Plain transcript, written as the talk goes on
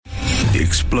The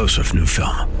explosive new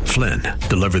film, Flynn,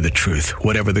 deliver the truth,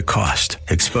 whatever the cost,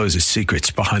 exposes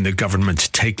secrets behind the government's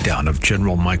takedown of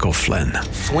General Michael Flynn.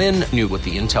 Flynn knew what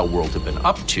the intel world had been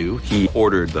up to. He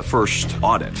ordered the first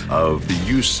audit of the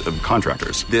use of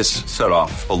contractors. This set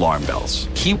off alarm bells.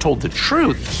 He told the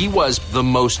truth. He was the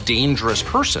most dangerous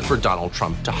person for Donald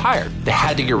Trump to hire. They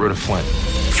had to get rid of Flynn.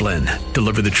 Flynn,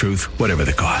 deliver the truth, whatever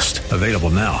the cost. Available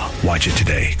now. Watch it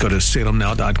today. Go to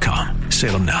salemnow.com.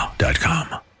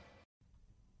 salemnow.com.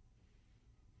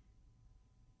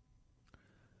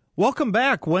 Welcome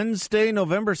back. Wednesday,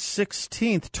 November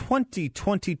 16th,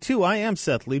 2022. I am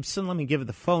Seth Leibson. Let me give you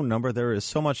the phone number. There is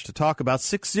so much to talk about.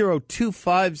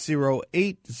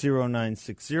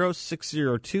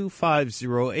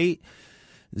 602-508-0960.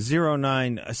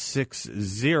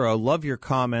 602-508-0960. Love your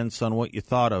comments on what you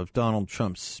thought of Donald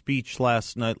Trump's speech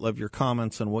last night. Love your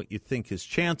comments on what you think his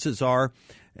chances are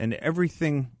and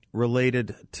everything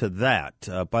related to that.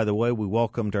 By the way, we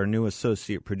welcomed our new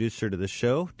associate producer to the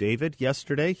show, David,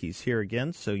 yesterday. He's here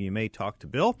again, so you may talk to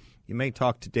Bill. You may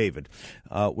talk to David.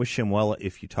 Wish him well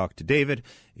if you talk to David.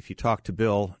 If you talk to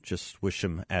Bill, just wish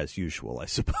him as usual, I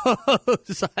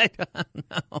suppose. I don't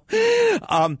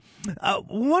know.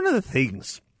 One of the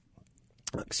things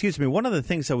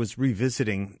I was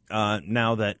revisiting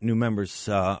now that new members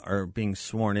are being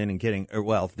sworn in and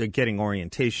they're getting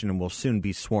orientation and will soon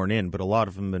be sworn in, but a lot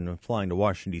of them have been flying to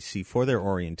Washington, D.C. for their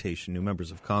orientation, new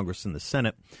members of Congress and the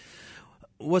Senate,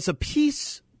 was a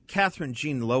piece Catherine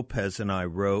Jean Lopez and I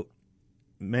wrote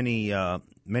many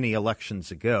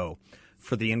elections ago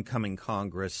for the incoming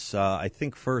Congress, I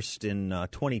think first in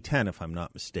 2010, if I'm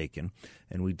not mistaken,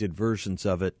 and we did versions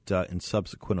of it in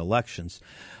subsequent elections.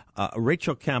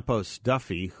 Rachel Campos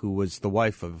Duffy, who was the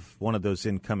wife of one of those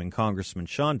incoming congressmen,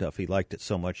 Sean Duffy, liked it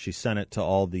so much she sent it to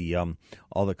all the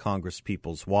Congress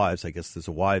people's wives. I guess there's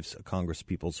a Congress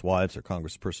people's wives or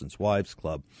Congressperson's wives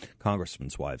club,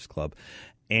 Congressman's wives club,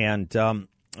 and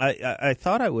I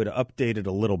thought I would update it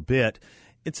a little bit.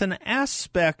 It's an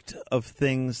aspect of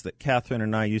things that Catherine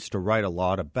and I used to write a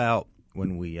lot about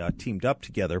when we teamed up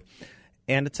together,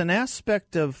 and it's an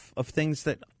aspect of things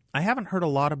that I haven't heard a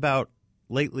lot about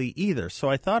lately either, so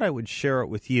I thought I would share it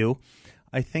with you.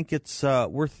 I think it's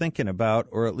worth thinking about,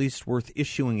 or at least worth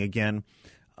issuing again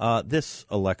this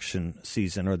election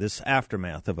season, or this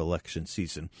aftermath of election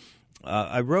season.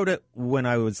 I wrote it when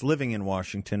I was living in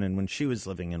Washington and when she was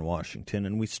living in Washington,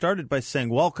 and we started by saying,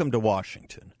 "Welcome to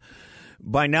Washington.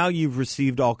 By now you've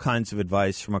received all kinds of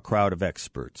advice from a crowd of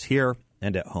experts here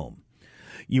and at home.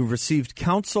 You've received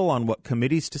counsel on what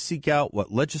committees to seek out,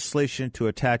 what legislation to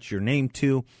attach your name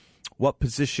to, what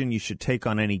position you should take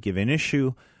on any given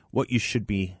issue, what you should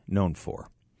be known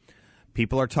for.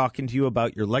 People are talking to you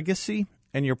about your legacy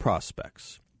and your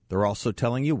prospects. They're also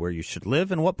telling you where you should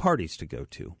live and what parties to go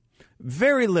to.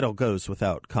 Very little goes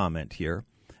without comment here,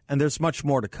 and there's much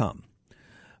more to come.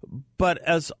 But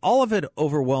as all of it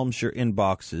overwhelms your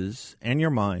inboxes and your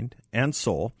mind and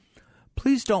soul,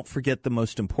 please don't forget the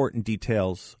most important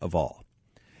details of all.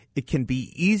 It can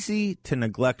be easy to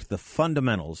neglect the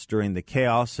fundamentals during the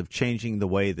chaos of changing the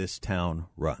way this town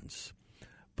runs.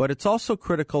 But it's also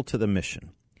critical to the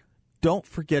mission. Don't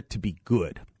forget to be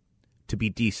good, to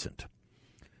be decent.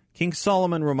 King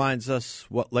Solomon reminds us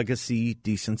what legacy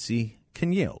decency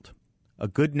can yield. A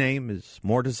good name is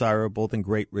more desirable than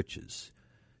great riches.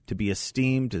 To be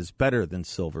esteemed is better than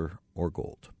silver or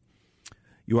gold.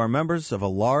 You are members of a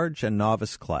large and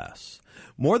novice class.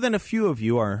 More than a few of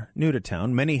you are new to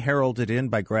town, many heralded in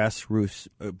by grassroots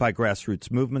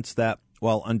movements that,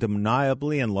 while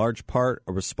undeniably in large part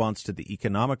a response to the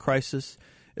economic crisis,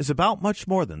 is about much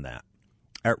more than that.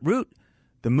 At root,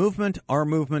 our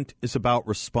movement, is about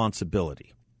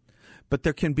responsibility. But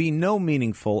there can be no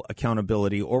meaningful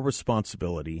accountability or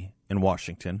responsibility in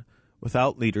Washington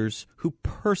without leaders who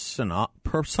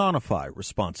personify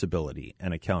responsibility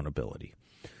and accountability.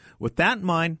 With that in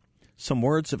mind, some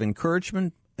words of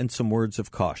encouragement and some words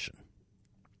of caution.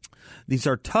 These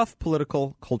are tough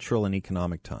political, cultural, and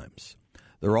economic times.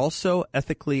 They're also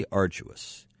ethically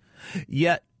arduous.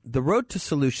 Yet, the road to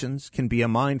solutions can be a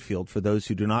minefield for those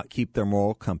who do not keep their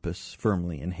moral compass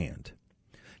firmly in hand.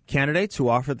 Candidates who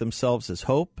offer themselves as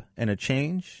hope and a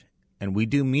change, and we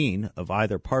do mean of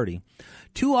either party,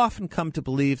 too often come to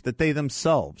believe that they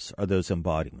themselves are those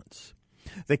embodiments.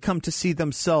 They come to see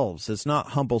themselves as not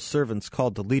humble servants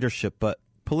called to leadership, but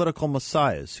political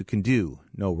messiahs who can do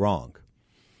no wrong.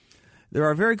 There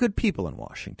are very good people in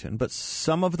Washington, but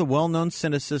some of the well-known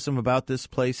cynicism about this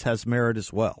place has merit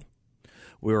as well.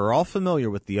 We are all familiar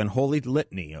with the unholy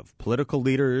litany of political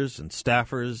leaders and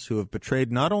staffers who have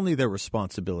betrayed not only their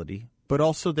responsibility, but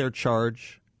also their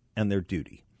charge and their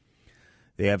duty.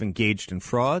 They have engaged in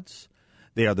frauds.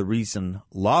 They are the reason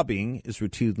lobbying is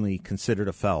routinely considered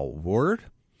a foul word.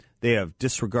 They have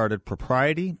disregarded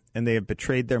propriety, and they have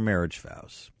betrayed their marriage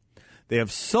vows. They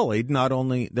have sullied not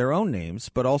only their own names,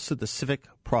 but also the civic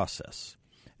process,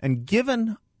 and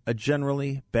given a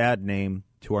generally bad name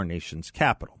to our nation's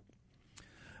capital.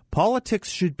 Politics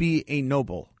should be a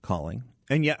noble calling,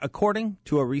 and yet, according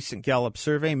to a recent Gallup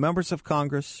survey, members of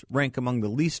Congress rank among the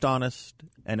least honest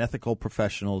and ethical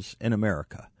professionals in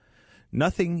America.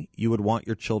 Nothing you would want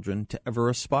your children to ever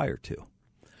aspire to.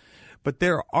 But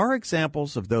there are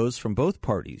examples of those from both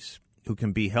parties who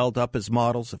can be held up as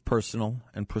models of personal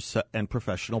and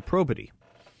professional probity.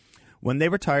 When they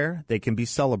retire, they can be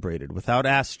celebrated without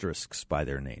asterisks by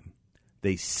their name.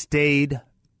 They stayed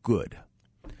good.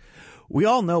 We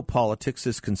all know politics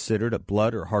is considered a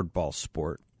blood or hardball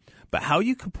sport, but how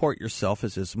you comport yourself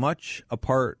is as much a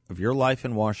part of your life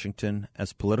in Washington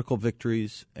as political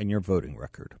victories and your voting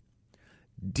record.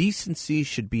 Decency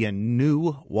should be a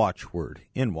new watchword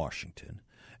in Washington,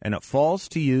 and it falls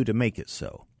to you to make it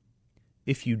so.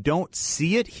 If you don't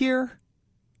see it here,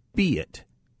 be it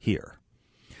here.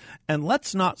 And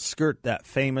let's not skirt that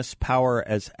famous power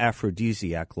as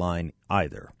aphrodisiac line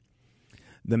either.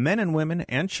 The men and women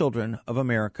and children of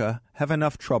America have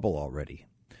enough trouble already.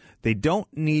 They don't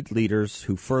need leaders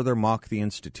who further mock the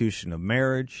institution of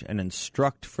marriage and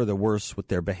instruct for the worse with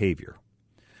their behavior.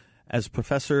 As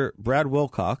Professor Brad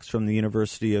Wilcox from the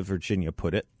University of Virginia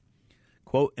put it,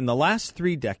 quote, in the last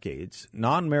 3 decades,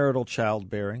 non-marital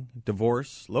childbearing,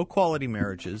 divorce, low-quality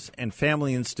marriages, and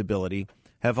family instability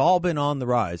have all been on the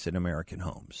rise in American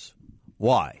homes.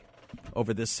 Why?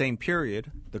 Over this same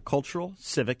period, the cultural,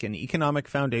 civic, and economic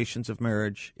foundations of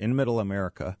marriage in Middle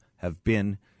America have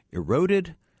been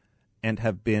eroded and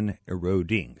have been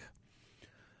eroding.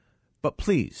 But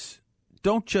please,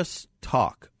 don't just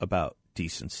talk about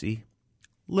decency,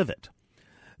 live it.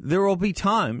 There will be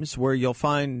times where you'll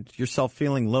find yourself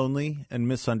feeling lonely and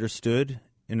misunderstood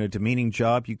in a demeaning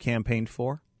job you campaigned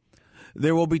for.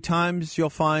 There will be times you'll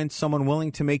find someone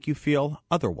willing to make you feel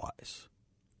otherwise.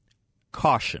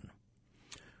 Caution.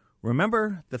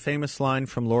 Remember, the famous line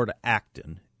from Lord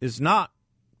Acton is not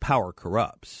power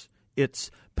corrupts,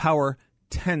 it's power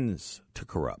tends to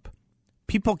corrupt.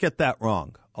 People get that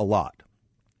wrong a lot.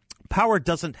 Power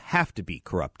doesn't have to be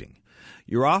corrupting.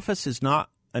 Your office is not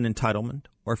an entitlement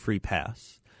or free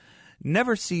pass.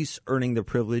 Never cease earning the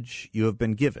privilege you have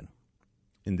been given.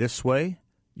 In this way,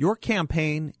 your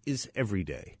campaign is every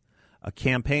day, a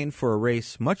campaign for a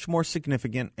race much more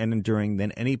significant and enduring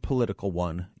than any political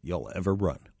one you'll ever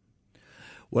run.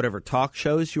 Whatever talk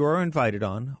shows you are invited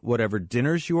on, whatever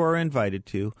dinners you are invited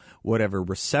to, whatever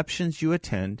receptions you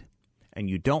attend, and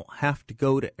you don't have to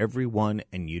go to every one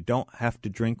and you don't have to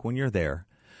drink when you're there,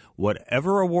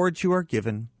 whatever awards you are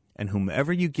given, and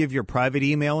whomever you give your private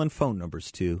email and phone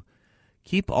numbers to,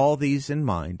 keep all these in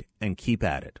mind and keep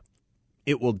at it.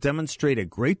 It will demonstrate a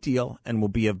great deal and will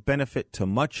be of benefit to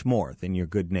much more than your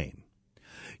good name.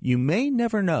 You may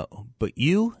never know, but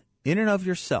you, in and of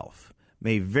yourself,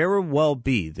 may very well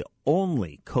be the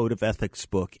only code of ethics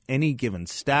book any given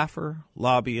staffer,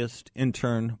 lobbyist,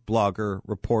 intern, blogger,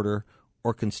 reporter,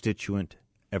 or constituent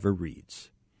ever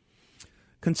reads.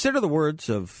 Consider the words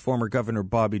of former Governor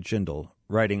Bobby Jindal,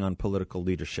 writing on political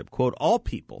leadership, quote, all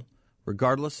people,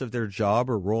 regardless of their job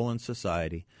or role in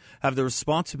society, have the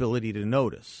responsibility to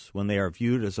notice when they are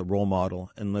viewed as a role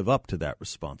model and live up to that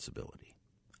responsibility.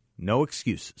 No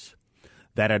excuses.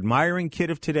 That admiring kid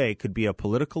of today could be a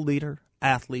political leader,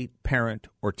 athlete, parent,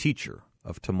 or teacher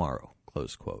of tomorrow,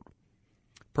 close quote.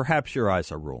 Perhaps your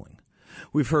eyes are rolling.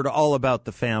 We've heard all about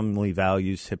the family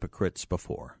values hypocrites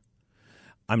before.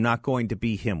 I'm not going to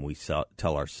be him, we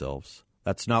tell ourselves.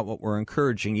 That's not what we're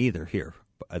encouraging either here,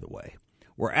 by the way.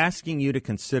 We're asking you to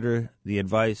consider the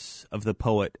advice of the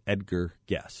poet Edgar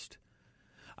Guest.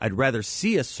 I'd rather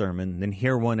see a sermon than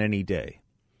hear one any day.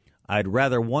 I'd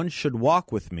rather one should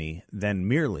walk with me than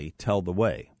merely tell the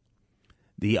way.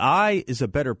 The eye is a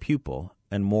better pupil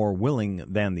and more willing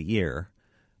than the ear.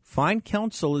 Fine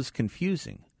counsel is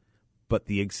confusing, but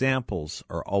the examples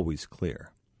are always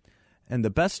clear. And the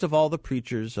best of all the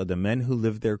preachers are the men who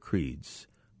live their creeds,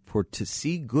 for to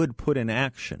see good put in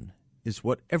action is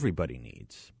what everybody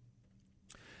needs.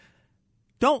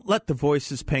 Don't let the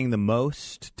voices paying the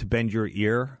most to bend your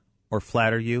ear or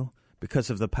flatter you because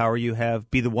of the power you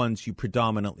have be the ones you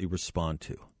predominantly respond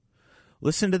to.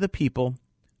 Listen to the people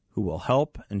who will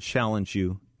help and challenge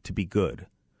you to be good,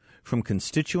 from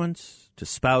constituents to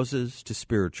spouses to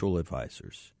spiritual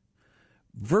advisors.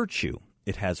 Virtue,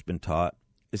 it has been taught,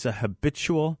 is a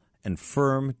habitual and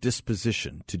firm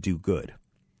disposition to do good.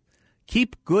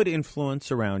 Keep good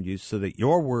influence around you so that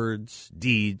your words,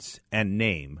 deeds, and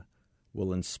name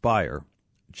will inspire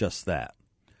just that.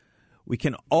 We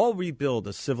can all rebuild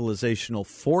a civilizational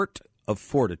fort of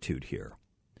fortitude here,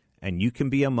 and you can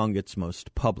be among its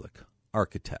most public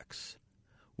architects.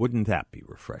 Wouldn't that be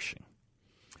refreshing?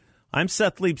 I'm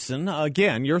Seth Leibson.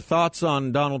 Again, your thoughts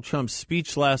on Donald Trump's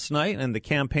speech last night and the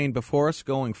campaign before us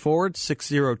going forward,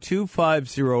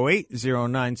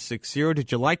 602-508-0960.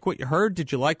 Did you like what you heard?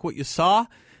 Did you like what you saw?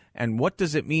 And what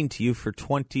does it mean to you for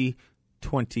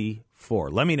 2024?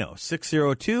 Let me know.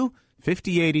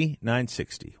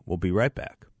 602-5080-960. We'll be right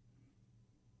back.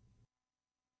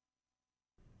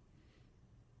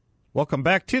 Welcome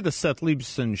back to the Seth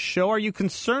Leibson Show. Are you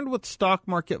concerned with stock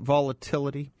market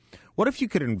volatility? What if you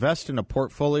could invest in a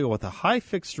portfolio with a high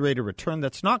fixed rate of return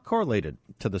that's not correlated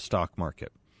to the stock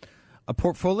market? A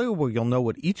portfolio where you'll know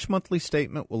what each monthly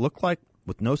statement will look like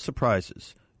with no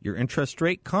surprises. Your interest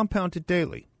rate compounded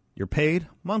daily. You're paid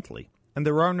monthly, and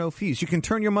there are no fees. You can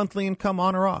turn your monthly income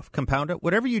on or off, compound it,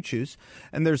 whatever you choose,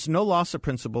 and there's no loss of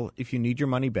principal if you need your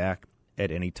money back at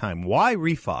any time.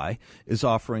 YRefy is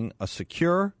offering a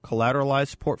secure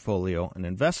collateralized portfolio, an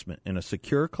investment in a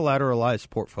secure collateralized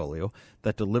portfolio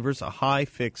that delivers a high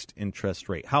fixed interest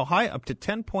rate. How high? Up to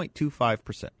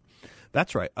 10.25%.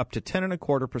 That's right, up to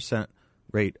 10.25%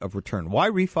 rate of return.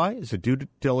 YRefy is a due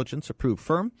diligence approved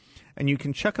firm, and you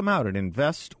can check them out at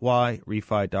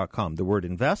investyrefy.com. The word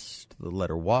invest, the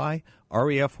letter Y,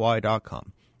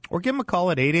 refy.com. Or give them a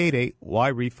call at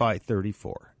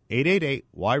 888-YRefy34.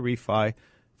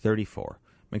 888-YRefy34.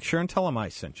 Make sure and tell them I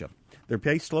sent you. They're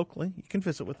based locally. You can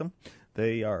visit with them.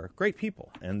 They are great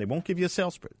people, and they won't give you a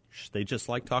sales pitch. They just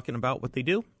like talking about what they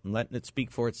do and letting it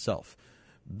speak for itself.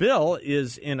 Bill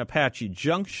is in Apache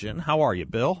Junction. How are you,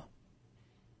 Bill?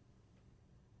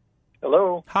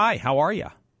 Hello. Hi, how are you?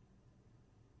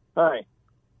 Hi.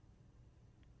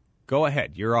 Go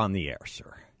ahead. You're on the air,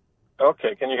 sir.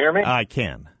 Okay, can you hear me? I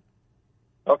can.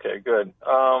 Okay, good.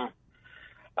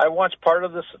 I watched part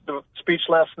of the speech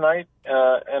last night,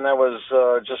 and I was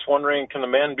just wondering, can the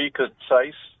man be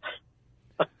concise?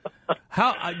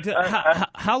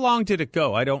 How long did it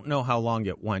go? I don't know how long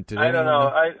it went. I don't know.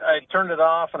 I turned it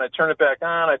off, and I turned it back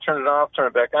on. I turned it off, turned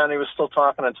it back on. He was still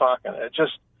talking and talking. It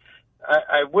just,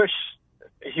 I wish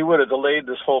he would have delayed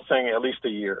this whole thing at least a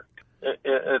year.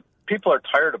 People are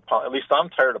tired of, at least I'm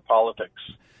tired of politics.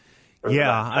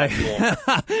 Yeah,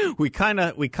 we kind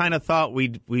of thought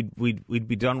we'd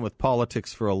be done with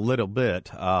politics for a little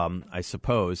bit, I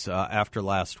suppose, after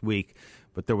last week,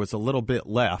 but there was a little bit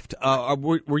left.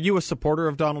 Were you a supporter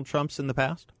of Donald Trump's in the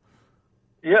past?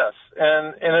 Yes,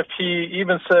 and if he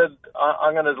even said,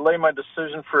 I'm going to delay my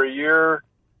decision for a year,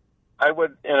 I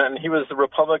would, and he was the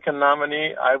Republican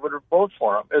nominee, I would vote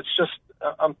for him. It's just,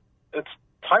 it's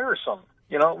tiresome.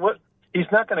 You know what? He's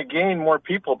not going to gain more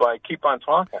people by keep on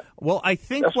talking. Well, I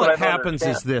think what happens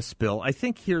is this, Bill. I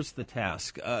think here's the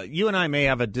task. You and I may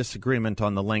have a disagreement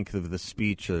on the length of the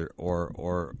speech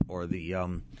or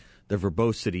the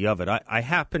verbosity of it. I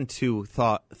happen to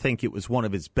think it was one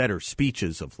of his better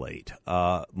speeches of late,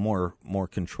 more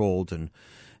controlled and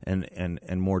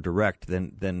more direct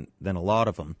than a lot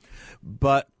of them.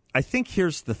 But I think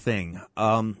here's the thing.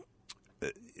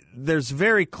 There's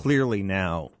very clearly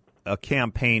now a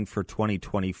campaign for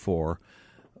 2024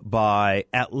 by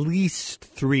at least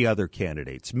three other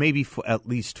candidates, maybe at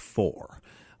least four.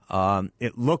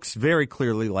 It looks very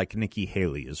clearly like Nikki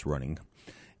Haley is running.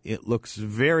 It looks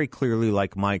very clearly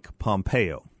like Mike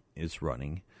Pompeo is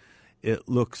running. It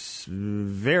looks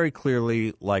very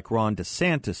clearly like Ron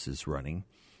DeSantis is running.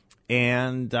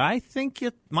 And I think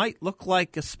it might look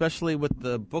like, especially with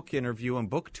the book interview and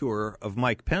book tour of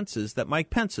Mike Pence's, that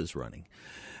Mike Pence is running.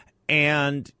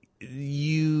 And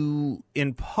you,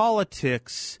 in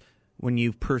politics, when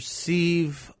you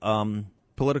perceive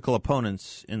political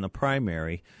opponents in the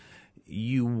primary,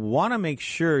 you want to make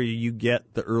sure you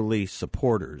get the early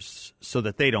supporters so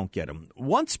that they don't get them.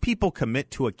 Once people commit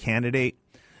to a candidate,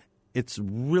 it's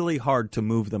really hard to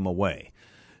move them away.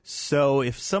 So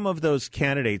if some of those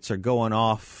candidates are going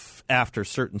off after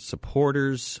certain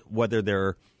supporters, whether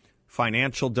they're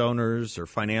financial donors or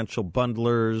financial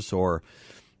bundlers or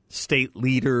state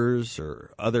leaders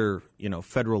or other,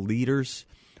 federal leaders,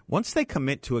 once they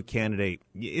commit to a candidate,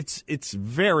 it's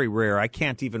very rare. I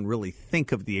can't even really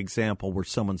think of the example where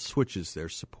someone switches their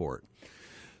support.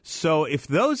 So if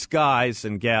those guys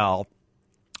and gal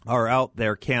are out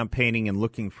there campaigning and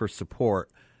looking for support,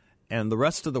 and the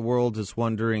rest of the world is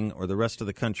wondering, or the rest of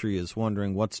the country is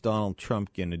wondering, what's Donald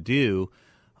Trump going to do,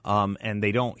 and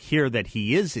they don't hear that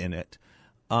he is in it,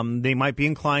 they might be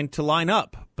inclined to line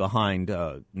up behind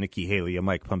Nikki Haley, a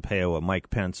Mike Pompeo, a Mike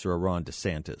Pence, or a Ron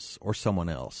DeSantis, or someone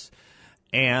else.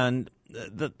 And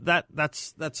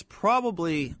that's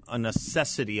probably a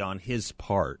necessity on his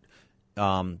part,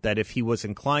 that if he was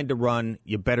inclined to run,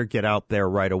 you better get out there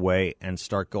right away and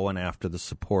start going after the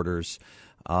supporters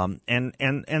and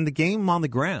the game on the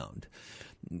ground.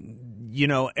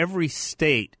 Every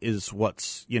state is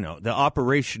what's, the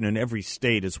operation in every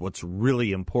state is what's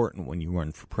really important when you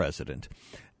run for president.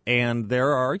 And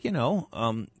there are,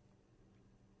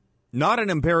 not an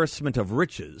embarrassment of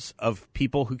riches of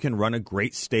people who can run a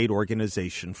great state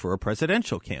organization for a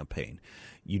presidential campaign.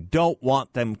 You don't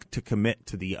want them to commit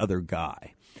to the other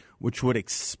guy, which would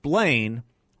explain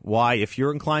why, if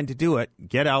you're inclined to do it,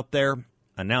 get out there,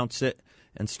 announce it,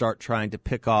 and start trying to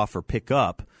pick off or pick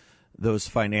up those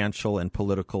financial and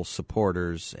political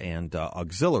supporters and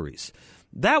auxiliaries.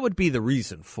 That would be the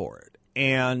reason for it.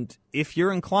 And if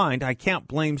you're inclined, I can't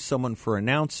blame someone for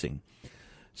announcing.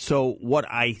 So what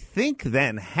I think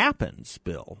then happens,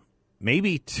 Bill,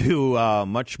 maybe to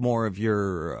much more of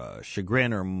your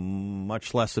chagrin or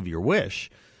much less of your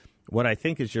wish, what I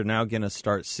think is you're now going to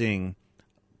start seeing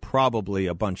probably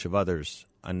a bunch of others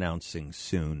announcing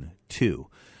soon, too.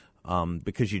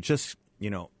 Because you just,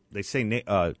 they say,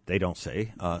 they don't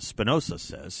say, Spinoza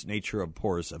says, nature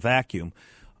abhors a vacuum.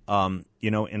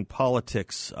 In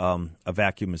politics, a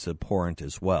vacuum is abhorrent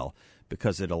as well,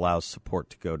 because it allows support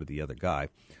to go to the other guy.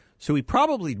 So he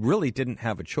probably really didn't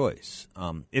have a choice.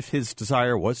 If his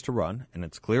desire was to run, and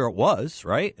it's clear it was,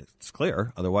 right? It's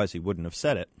clear, otherwise he wouldn't have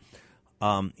said it.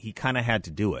 He kind of had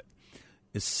to do it,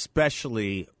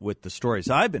 especially with the stories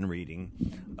I've been reading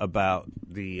about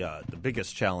the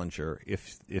biggest challenger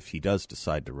if he does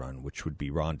decide to run, which would be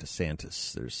Ron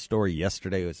DeSantis. There's a story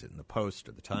yesterday, was it in the Post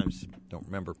or the Times? Don't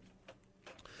remember.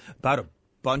 About a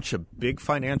bunch of big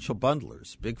financial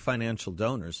bundlers, big financial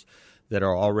donors that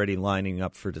are already lining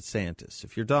up for DeSantis.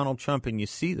 If you're Donald Trump and you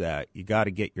see that, you got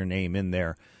to get your name in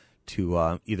there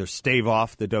to either stave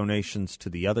off the donations to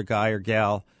the other guy or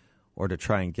gal or to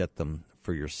try and get them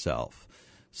for yourself.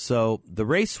 So the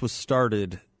race was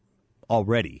started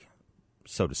already,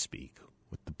 so to speak,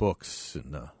 with the books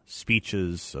and the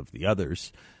speeches of the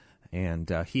others.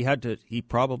 And he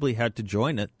probably had to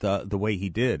join it the way he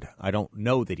did. I don't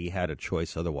know that he had a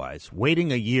choice otherwise.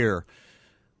 Waiting a year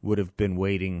would have been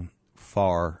waiting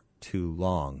far too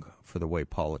long for the way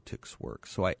politics work.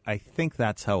 So I think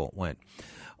that's how it went.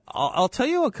 I'll tell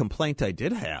you a complaint I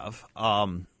did have.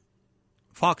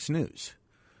 Fox News.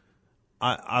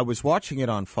 I was watching it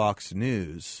on Fox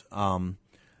News, and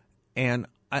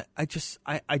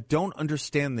I don't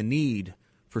understand the need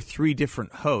for three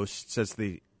different hosts as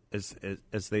they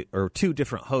or two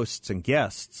different hosts and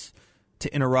guests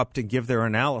to interrupt and give their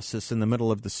analysis in the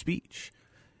middle of the speech.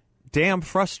 Damn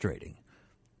frustrating.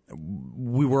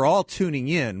 We were all tuning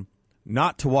in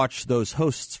not to watch those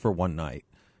hosts for one night,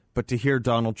 but to hear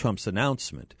Donald Trump's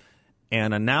announcement.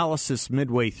 And analysis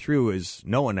midway through is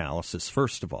no analysis,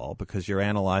 first of all, because you're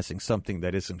analyzing something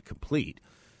that isn't complete.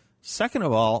 Second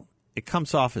of all, it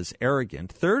comes off as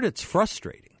arrogant. Third, it's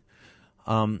frustrating.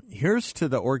 Here's to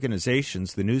the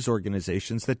organizations, the news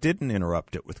organizations, that didn't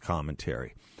interrupt it with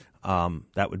commentary.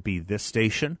 That would be this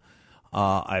station.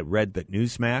 I read that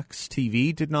Newsmax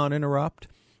TV did not interrupt.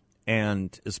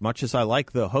 And as much as I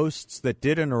like the hosts that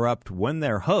did interrupt when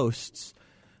they're hosts,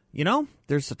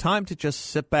 there's a time to just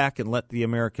sit back and let the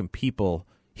American people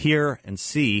hear and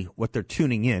see what they're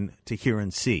tuning in to hear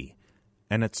and see.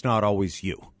 And it's not always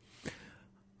you.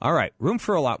 All right, room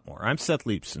for a lot more. I'm Seth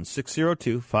Leibson,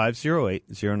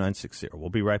 602-508-0960.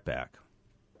 We'll be right back.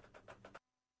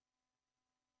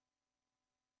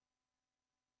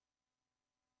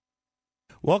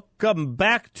 Welcome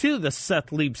back to the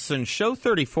Seth Leibson Show.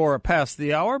 34 past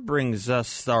the hour brings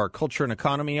us our culture and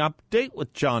economy update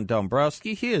with John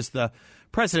Dombrowski. He is the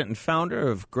president and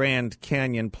founder of Grand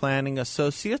Canyon Planning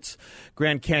Associates.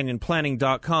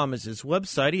 GrandCanyonPlanning.com is his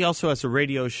website. He also has a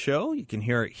radio show. You can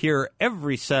hear it here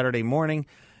every Saturday morning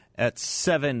at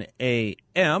 7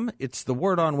 a.m. It's The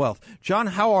Word on Wealth. John,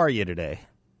 how are you today?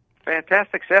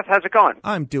 Fantastic, Seth. How's it going?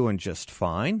 I'm doing just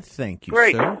fine. Thank you,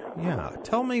 Great. sir. Yeah.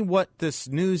 Tell me what this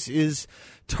news is.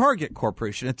 Target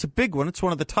Corporation. It's a big one. It's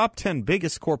one of the top 10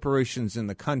 biggest corporations in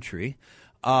the country.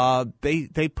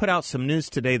 They put out some news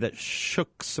today that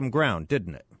shook some ground,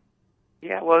 didn't it?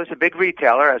 Yeah, well, it's a big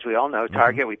retailer, as we all know.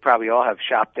 Target, we probably all have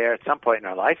shopped there at some point in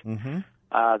our life. Mm-hmm.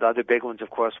 The other big ones, of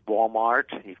course, Walmart.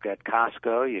 You've got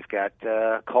Costco. You've got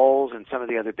Kohl's and some of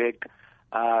the other big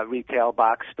retail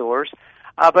box stores.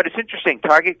 But it's interesting.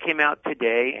 Target came out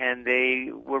today, and they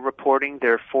were reporting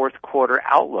their fourth quarter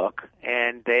outlook,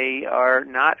 and they are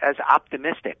not as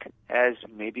optimistic as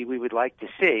maybe we would like to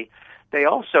see. They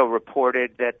also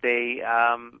reported that they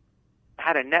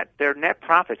had their net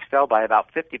profits fell by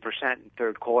about 50% in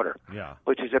third quarter,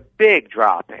 which is a big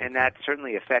drop, and that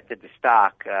certainly affected the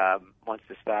stock once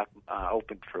the stock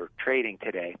opened for trading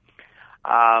today.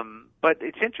 But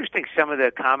it's interesting, some of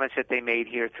the comments that they made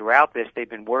here throughout this. They've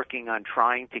been working on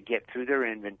trying to get through their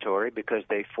inventory because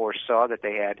they foresaw that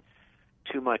they had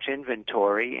too much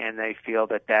inventory, and they feel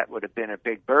that that would have been a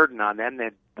big burden on them.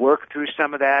 They'd work through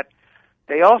some of that.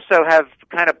 They also have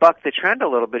kind of bucked the trend a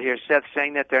little bit here, Seth,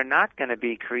 saying that they're not going to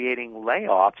be creating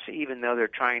layoffs, even though they're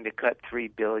trying to cut $3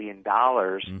 billion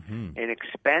in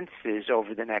expenses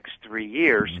over the next 3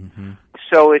 years.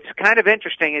 So it's kind of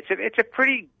interesting. It's a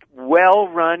pretty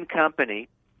well-run company,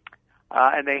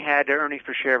 and they had earnings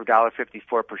per share of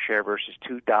 $1.54 per share versus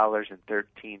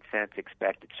 $2.13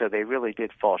 expected. So they really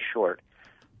did fall short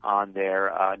on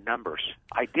their numbers.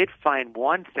 I did find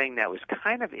one thing that was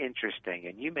kind of interesting,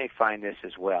 and you may find this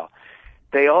as well.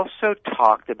 They also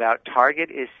talked about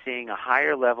Target is seeing a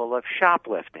higher level of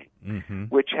shoplifting,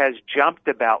 which has jumped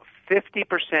about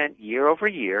 50% year over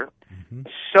year.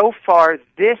 So far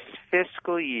this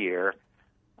fiscal year,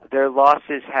 their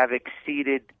losses have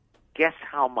exceeded, guess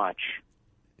how much?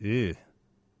 I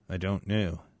don't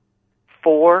know.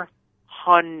 $400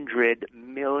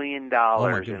 million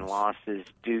in losses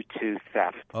due to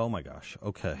theft. Oh, my gosh.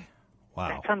 Okay. Wow.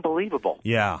 That's unbelievable.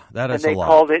 Yeah, that is a lot. And they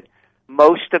called it,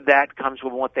 most of that comes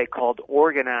from what they called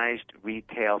organized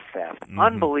retail theft.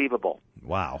 Unbelievable.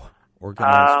 Wow.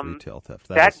 Organized retail theft.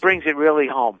 That brings it really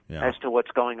home as to what's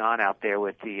going on out there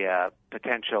with the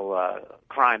potential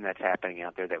crime that's happening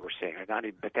out there that we're seeing. Or not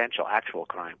even potential, actual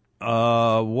crime.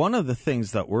 One of the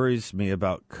things that worries me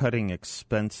about cutting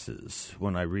expenses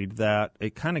when I read that,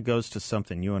 it kind of goes to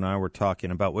something you and I were talking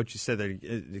about. What you said,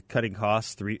 that cutting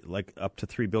costs, up to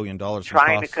 $3 billion.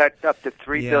 Trying to cut up to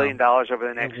 $3 billion over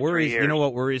the next 3 years. You know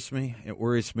what worries me? It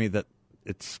worries me that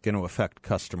it's going to affect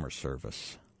customer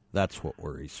service. That's what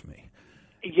worries me.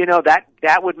 You know, that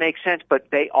would make sense,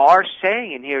 but they are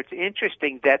saying in here, it's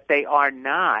interesting that they are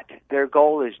not, their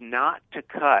goal is not to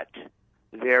cut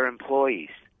their employees.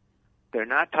 They're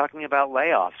not talking about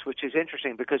layoffs, which is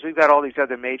interesting because we've got all these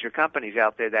other major companies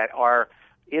out there that are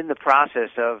in the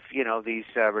process of, these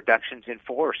reductions in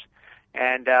force.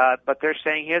 And but they're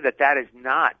saying here that is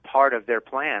not part of their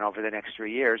plan over the next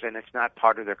 3 years, and it's not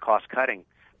part of their cost cutting,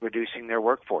 reducing their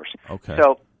workforce. Okay.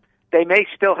 So they may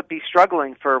still be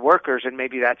struggling for workers, and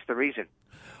maybe that's the reason.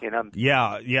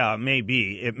 Yeah,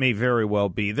 maybe. It may very well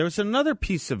be. There's another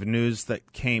piece of news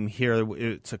that came here.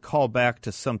 It's a call back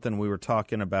to something we were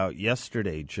talking about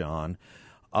yesterday, John,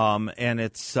 and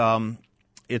it's that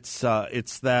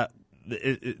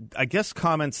I guess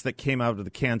comments that came out of the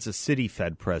Kansas City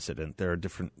Fed president. There are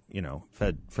different,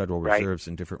 Federal Reserves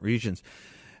in different regions.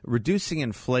 Reducing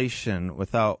inflation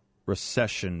without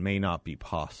recession may not be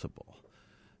possible.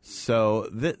 So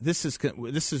this is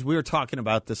we were talking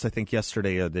about this, I think,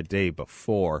 yesterday or the day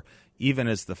before. Even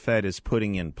as the Fed is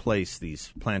putting in place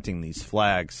planting these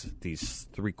flags, these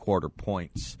 3/4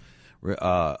 points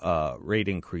rate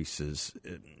increases,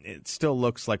 it still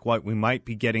looks like we might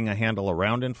be getting a handle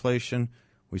around inflation.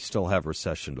 We still have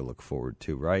recession to look forward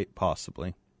to, right?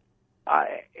 Possibly.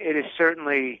 It is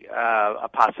certainly a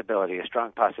possibility, a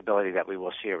strong possibility that we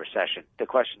will see a recession. The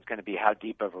question is going to be how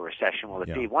deep of a recession will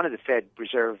it be. One of the Fed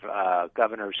Reserve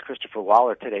governors, Christopher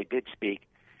Waller, today did speak,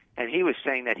 and he was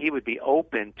saying that he would be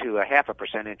open to a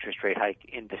 0.5% interest rate hike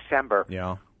in December,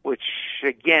 which,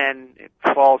 again,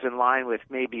 falls in line with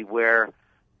maybe where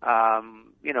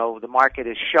the market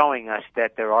is showing us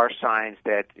that there are signs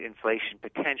that inflation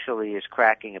potentially is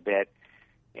cracking a bit.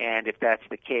 And if that's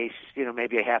the case,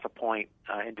 maybe a 0.5 point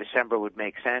in December would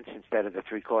make sense instead of the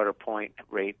 3/4 point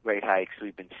rate hikes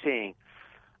we've been seeing.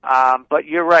 But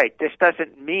you're right. This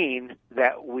doesn't mean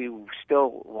that we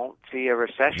still won't see a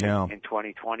recession in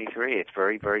 2023. It's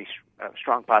very, very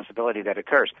strong possibility that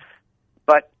occurs.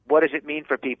 But what does it mean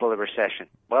for people, a recession?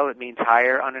 Well, it means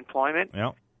higher unemployment,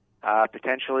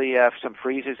 potentially some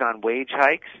freezes on wage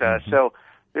hikes. So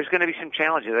there's going to be some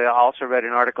challenges. I also read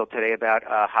an article today about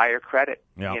higher credit,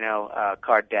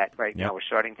 card debt. Right now, we're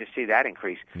starting to see that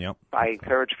increase. I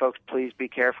encourage folks, please be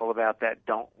careful about that.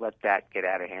 Don't let that get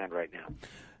out of hand right now.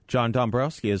 John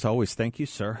Dombrowski, as always, thank you,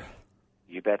 sir.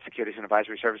 You bet. Securities and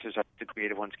Advisory Services are the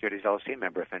Creative One Securities LLC,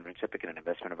 member of FINRA SIPC, and an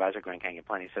investment advisor, Grand Canyon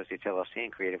Planning Associates LLC,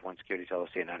 and Creative One Securities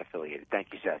LLC, and not affiliated.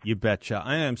 Thank you, Seth. You betcha.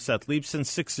 I am Seth Leibson,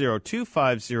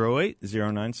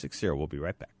 602-508-0960. We'll be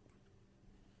right back.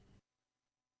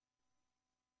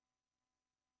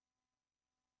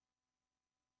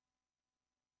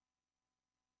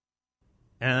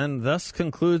 And thus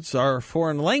concludes our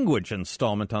foreign language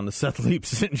installment on the Seth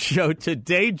Leibsohn Show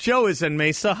today. Joe is in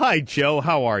Mesa. Hi, Joe.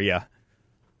 How are you?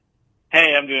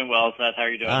 Hey, I'm doing well, Seth. How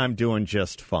are you doing? I'm doing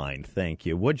just fine, thank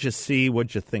you. What'd you see?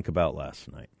 What'd you think about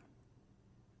last night?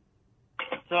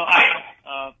 So I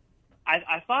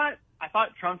thought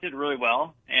Trump did really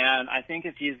well, and I think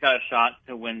if he's got a shot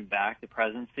to win back the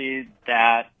presidency,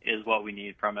 that is what we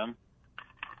need from him.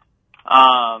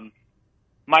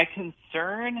 My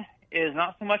concern is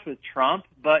not so much with Trump,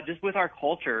 but just with our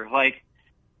culture.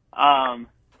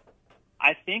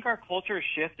 I think our culture has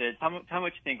shifted. Tell me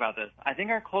what you think about this. I think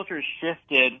our culture has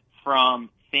shifted from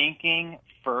thinking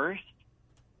first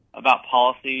about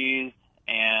policies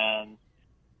and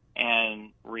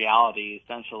reality,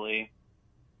 essentially,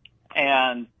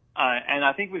 and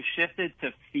I think we've shifted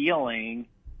to feeling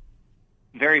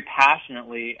very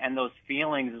passionately, and those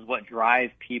feelings is what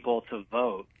drive people to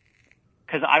vote.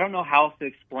 Because I don't know how else to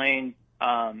explain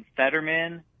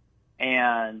Fetterman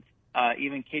and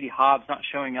even Katie Hobbs not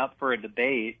showing up for a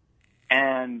debate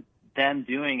and them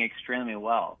doing extremely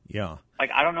well. Yeah.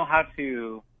 I don't know how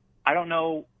to,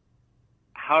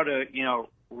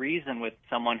 reason with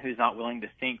someone who's not willing to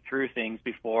think through things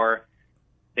before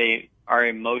they are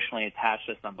emotionally attached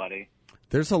to somebody.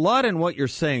 There's a lot in what you're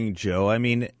saying, Joe. I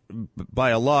mean,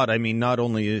 by a lot, I mean not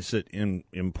only is it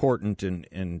important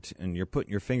and you're putting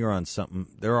your finger on something,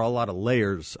 there are a lot of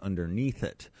layers underneath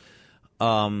it.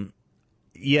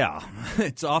 Yeah,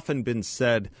 it's often been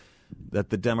said that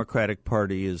the Democratic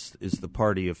Party is the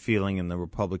party of feeling and the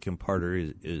Republican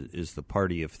Party is the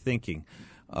party of thinking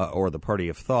or the party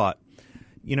of thought.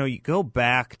 You know, you go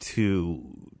back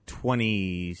to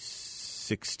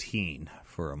 2016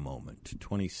 for a moment,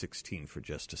 2016 for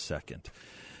just a second.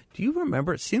 Do you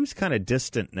remember, it seems kind of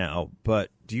distant now, but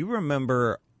do you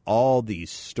remember all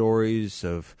these stories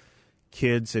of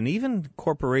kids and even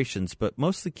corporations, but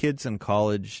mostly kids in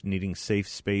college needing safe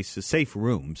spaces, safe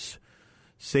rooms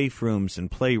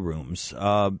and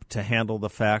playrooms to handle the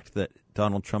fact that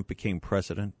Donald Trump became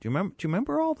president? Do you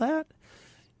remember all that?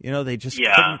 You know, they just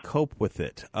couldn't cope with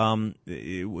it.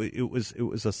 It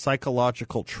was a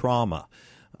psychological trauma.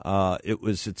 It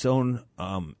was its own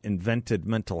invented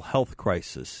mental health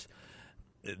crisis.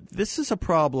 This is a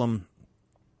problem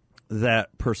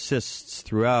that persists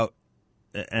throughout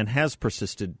and has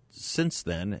persisted since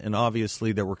then, and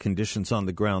obviously there were conditions on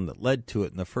the ground that led to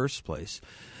it in the first place.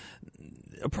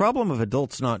 A problem of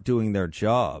adults not doing their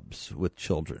jobs with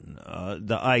children.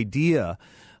 The idea,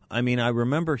 I mean, I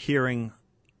remember hearing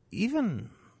even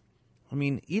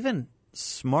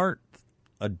smart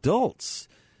adults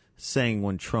saying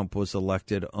when Trump was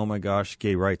elected, oh my gosh,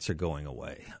 gay rights are going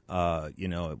away. It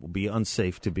will be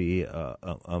unsafe to be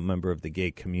a member of the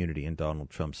gay community in Donald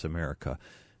Trump's America.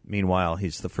 Meanwhile,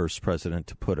 he's the first president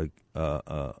to put a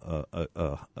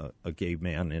gay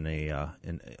man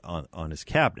on his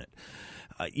cabinet.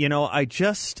 I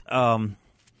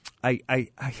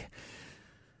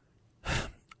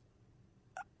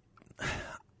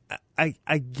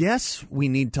guess we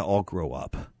need to all grow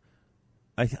up.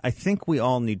 I think we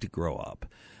all need to grow up.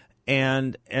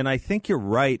 And I think you're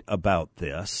right about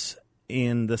this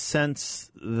in the sense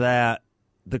that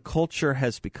the culture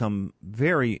has become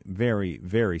very, very,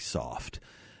 very soft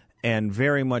and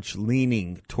very much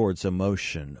leaning towards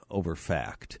emotion over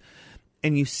fact.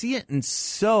 And you see it in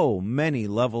so many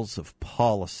levels of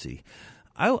policy.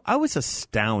 I was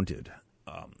astounded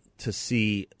to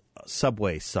see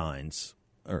subway signs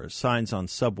or signs on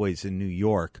subways in New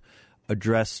York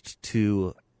addressed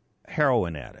to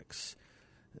heroin addicts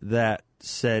that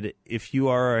said, if you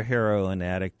are a heroin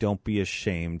addict, don't be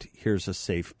ashamed. Here's a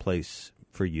safe place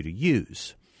for you to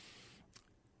use.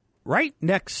 Right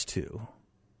next to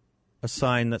a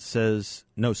sign that says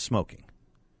no smoking.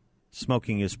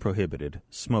 Smoking is prohibited.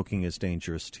 Smoking is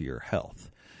dangerous to your health.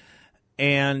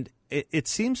 And it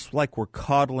seems like we're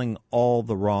coddling all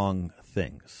the wrong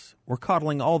things. We're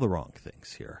coddling all the wrong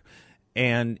things here.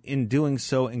 And in doing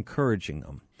so, encouraging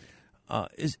them.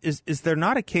 Is there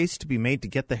not a case to be made to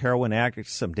get the heroin addict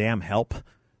some damn help?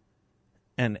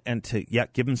 And to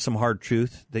give them some hard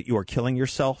truth that you are killing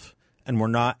yourself, and we're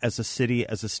not, as a city,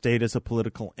 as a state, as a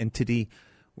political entity,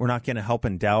 we're not going to help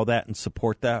endow that and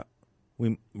support that.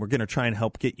 We're going to try and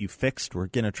help get you fixed. We're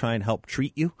going to try and help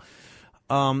treat you.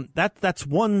 That's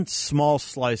one small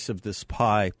slice of this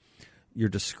pie you're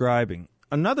describing.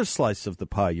 Another slice of the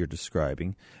pie you're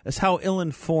describing is how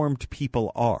ill-informed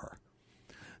people are.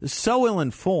 So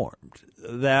ill-informed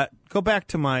that, go back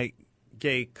to my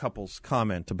gay couple's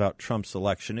comment about Trump's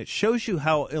election, it shows you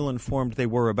how ill-informed they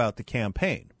were about the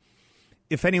campaign.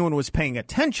 if anyone was paying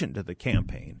attention to the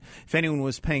campaign, if anyone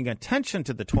was paying attention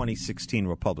to the 2016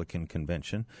 Republican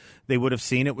convention, they would have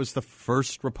seen it was the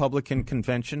first Republican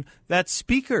convention that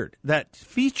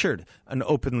featured an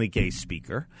openly gay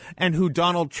speaker, and who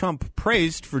Donald Trump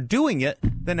praised for doing it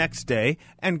the next day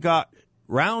and got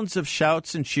rounds of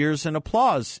shouts and cheers and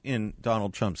applause in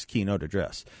Donald Trump's keynote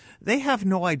address. They have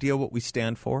no idea what we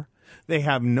stand for. They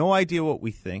have no idea what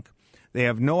we think. They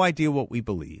have no idea what we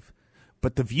believe.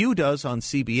 But The View does on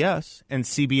CBS, and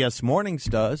CBS Mornings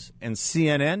does, and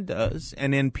CNN does,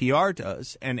 and NPR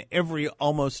does, and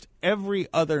almost every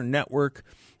other network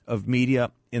of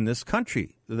media in this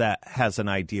country that has an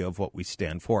idea of what we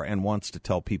stand for and wants to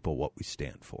tell people what we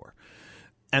stand for.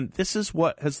 And this is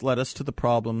what has led us to the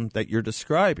problem that you're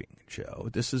describing, Joe.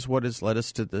 This is what has led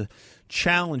us to the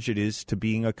challenge it is to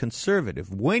being a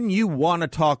conservative. When you want to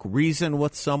talk reason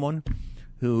with someone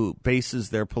who bases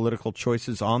their political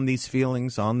choices on these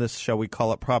feelings, on this, shall we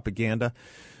call it, propaganda,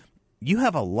 you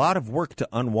have a lot of work to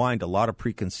unwind a lot of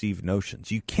preconceived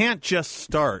notions. You can't just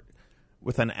start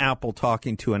with an apple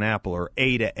talking to an apple or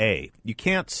A to A. You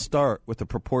can't start with a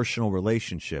proportional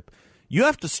relationship. You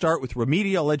have to start with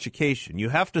remedial education. You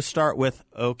have to start with,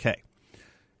 okay,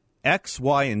 X,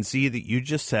 Y, and Z that you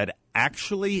just said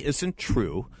actually isn't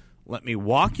true. Let me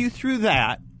walk you through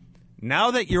that.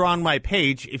 Now that you're on my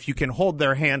page, if you can hold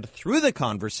their hand through the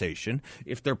conversation,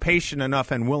 if they're patient enough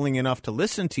and willing enough to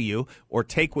listen to you or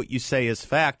take what you say as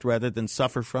fact rather than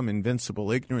suffer from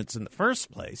invincible ignorance in the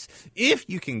first place, if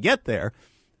you can get there,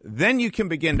 then you can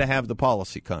begin to have the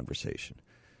policy conversation.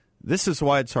 This is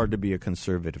why it's hard to be a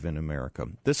conservative in America.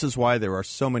 This is why there are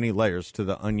so many layers to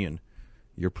the onion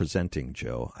you're presenting,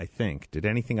 Joe, I think. Did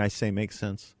anything I say make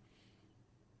sense?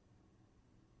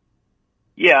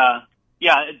 Yeah,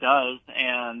 it does.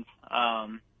 And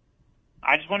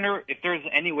I just wonder if there's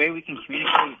any way we can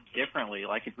communicate differently,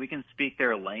 like if we can speak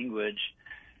their language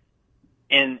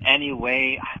in any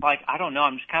way. Like, I don't know.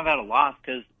 I'm just kind of at a loss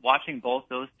because watching both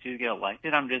those two get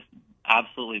elected, I'm just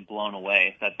absolutely blown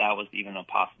away that was even a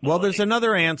possibility. Well, there's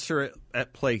another answer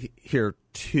at play here,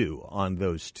 too, on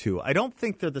those two. I don't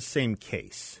think they're the same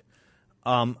case.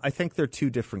 I think they're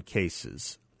two different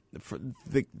cases.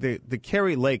 The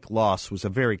Kari Lake loss was a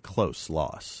very close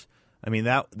loss. I mean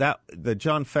that the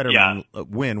John Fetterman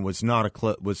win was not a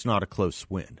close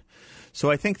win. So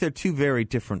I think they're two very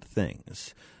different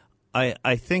things.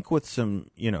 I think with some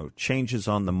changes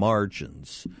on the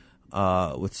margins,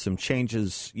 with some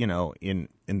changes in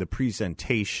the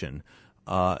presentation,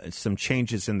 some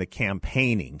changes in the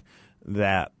campaigning,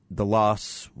 that the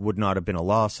loss would not have been a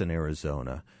loss in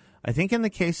Arizona. I think in the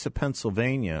case of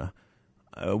Pennsylvania,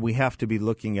 we have to be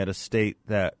looking at a state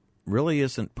that really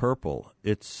isn't purple.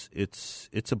 It's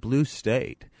a blue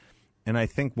state. And I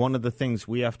think one of the things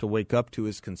we have to wake up to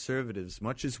as conservatives,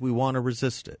 much as we want to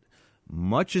resist it,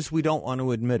 much as we don't want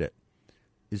to admit it,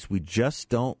 is we just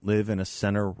don't live in a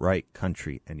center-right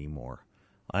country anymore.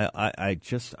 I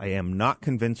am not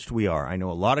convinced we are. I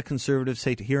know a lot of conservatives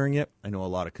hate hearing it. I know a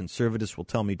lot of conservatives will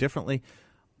tell me differently.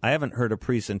 I haven't heard a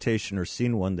presentation or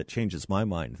seen one that changes my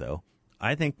mind, though.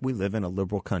 I think we live in a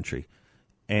liberal country,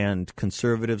 and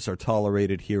conservatives are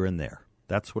tolerated here and there.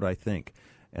 That's what I think.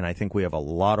 And I think we have a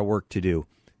lot of work to do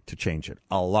to change it.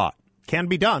 A lot. Can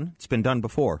be done. It's been done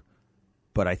before.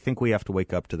 But I think we have to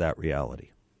wake up to that reality.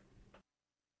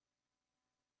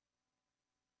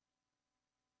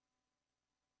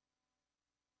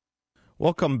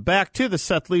 Welcome back to the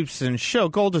Seth Leibsohn Show.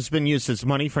 Gold has been used as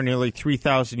money for nearly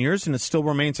 3,000 years, and it still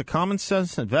remains a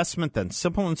common-sense investment that's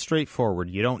simple and straightforward.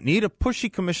 You don't need a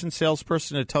pushy commission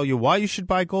salesperson to tell you why you should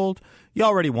buy gold. You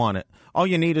already want it. All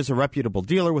you need is a reputable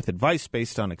dealer with advice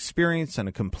based on experience and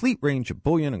a complete range of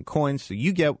bullion and coins so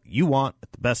you get what you want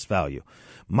at the best value.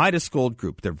 Midas Gold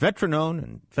Group. They're veteran-owned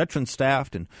and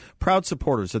veteran-staffed and proud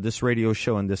supporters of this radio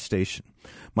show and this station.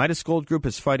 Midas Gold Group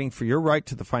is fighting for your right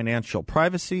to the financial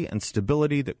privacy and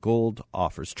stability that gold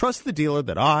offers. Trust the dealer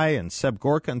that I and Seb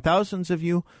Gorka and thousands of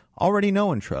you already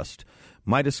know and trust.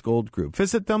 Midas Gold Group.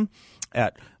 Visit them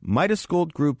at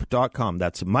MidasGoldGroup.com.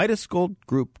 That's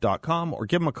MidasGoldGroup.com, or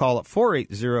give them a call at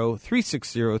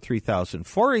 480-360-3000.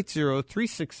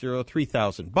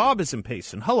 480-360-3000. Bob is in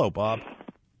Payson. Hello, Bob.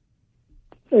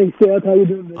 Hey, Seth. How you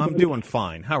doing today? I'm doing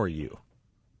fine. How are you?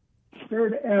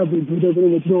 Very average with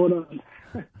everything that's going on.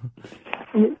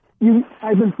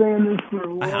 I've been saying this for a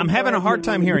long time. I'm having a hard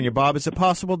time hearing you, Bob. Is it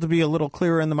possible to be a little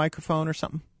clearer in the microphone or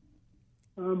something?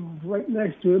 I'm right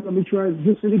next to it. Let me try. Is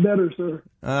this any better, sir?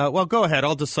 Well, go ahead.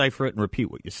 I'll decipher it and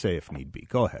repeat what you say if need be.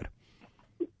 Go ahead.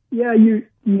 Yeah, you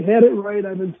had it right.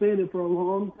 I've been saying it for a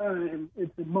long time.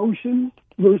 It's emotion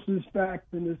versus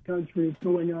fact in this country. It's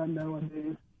going on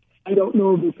nowadays. I don't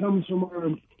know if it comes from our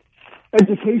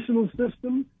educational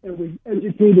system, and we've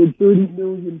educated 30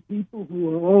 million people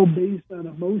who are all based on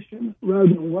emotion rather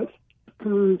than what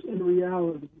occurs in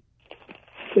reality.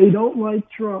 They don't like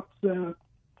Trump, Seth,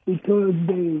 because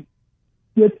they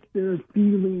get their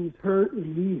feelings hurt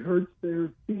and he hurts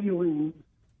their feelings.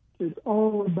 It's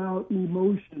all about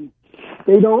emotion.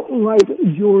 They don't like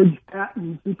George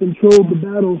Patton, who controlled the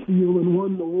battlefield and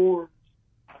won the wars.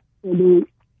 And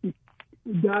you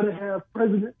got to have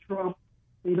President Trump.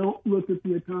 They don't look at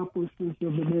the accomplishments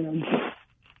of the man.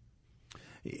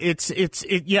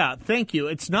 Yeah, thank you.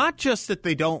 It's not just that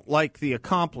they don't like the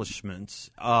accomplishments.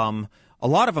 A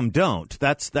lot of them don't.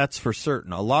 That's for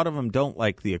certain. A lot of them don't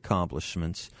like the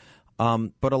accomplishments.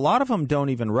 But a lot of them don't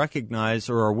even recognize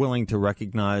or are willing to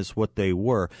recognize what they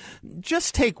were.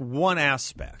 Just take one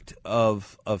aspect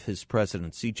of his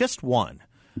presidency, just one,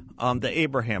 the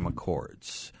Abraham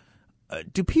Accords.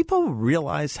 Do people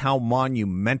realize how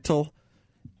monumental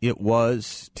it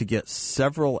was to get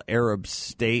several Arab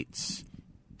states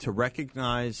to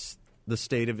recognize the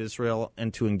state of Israel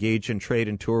and to engage in trade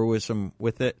and tourism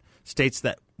with it? States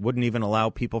that wouldn't even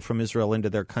allow people from Israel into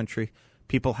their country.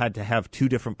 People had to have two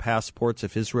different passports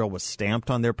if Israel was stamped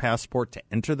on their passport to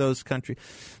enter those countries.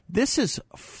 This is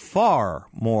far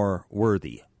more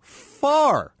worthy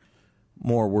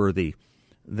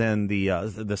than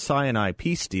the Sinai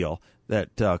peace deal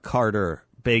that Carter,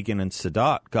 Begin, and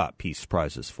Sadat got peace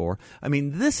prizes for. I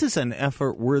mean, this is an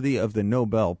effort worthy of the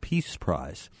Nobel Peace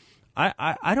Prize.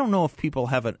 I don't know if people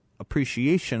have an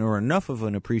appreciation or enough of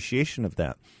an appreciation of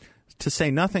that, to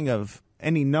say nothing of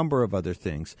any number of other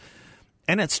things.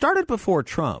 And it started before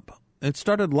Trump. It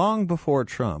started long before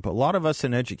Trump. A lot of us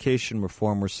in education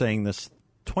reform were saying this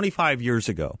 25 years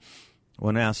ago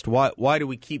when asked, why do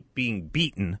we keep being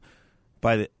beaten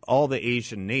by all the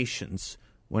Asian nations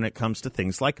when it comes to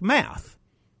things like math?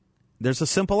 There's a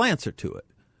simple answer to it.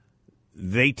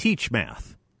 They teach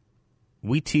math.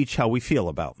 We teach how we feel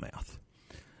about math.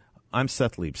 I'm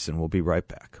Seth Leibsohn. We'll be right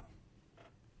back.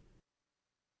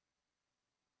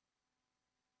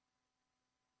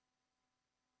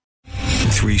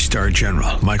 Three-star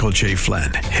General Michael J.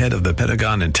 Flynn, head of the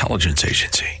Pentagon Intelligence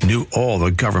Agency, knew all the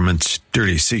government's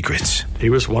dirty secrets. He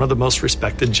was one of the most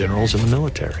respected generals in the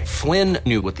military. Flynn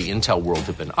knew what the intel world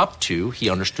had been up to.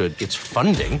 He understood its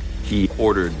funding. He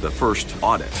ordered the first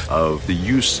audit of the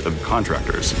use of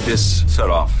contractors. This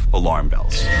set off alarm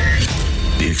bells.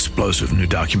 The explosive new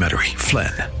documentary,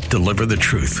 Flynn, Deliver the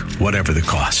Truth, Whatever the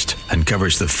Cost,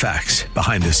 uncovers the facts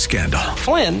behind this scandal.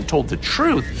 Flynn told the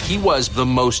truth. He was the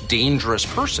most dangerous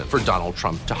person for Donald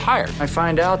Trump to hire. I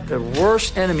find out the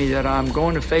worst enemy that I'm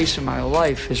going to face in my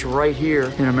life is right here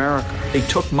in America. They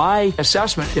took my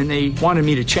assessment and they wanted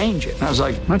me to change it. And I was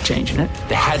like, I'm not changing it.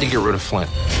 They had to get rid of Flynn.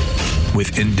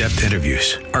 With in-depth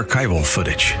interviews, archival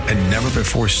footage, and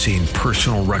never-before-seen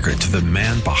personal records of the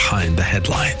man behind the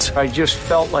headlines. I just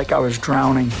felt like I was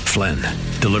drowning. Flynn,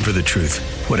 Deliver the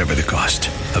Truth, Whatever the Cost.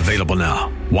 Available now.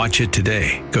 Watch it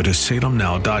today. Go to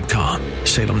salemnow.com.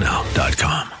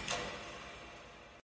 salemnow.com.